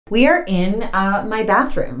We are in my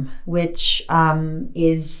bathroom, which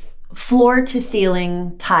is floor to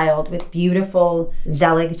ceiling tiled with beautiful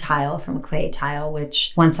Zelig tile from clay tile,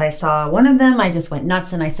 which once I saw one of them, I just went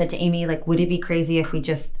nuts. And I said to Amy, like, would it be crazy if we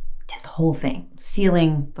just did the whole thing,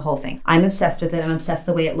 ceiling the whole thing? I'm obsessed with it. I'm obsessed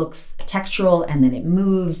the way it looks textural and then it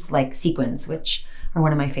moves like sequins, which are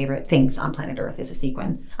one of my favorite things on planet Earth is a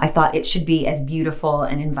sequin. I thought it should be as beautiful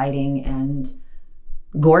and inviting and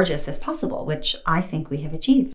gorgeous as possible, which I think we have achieved.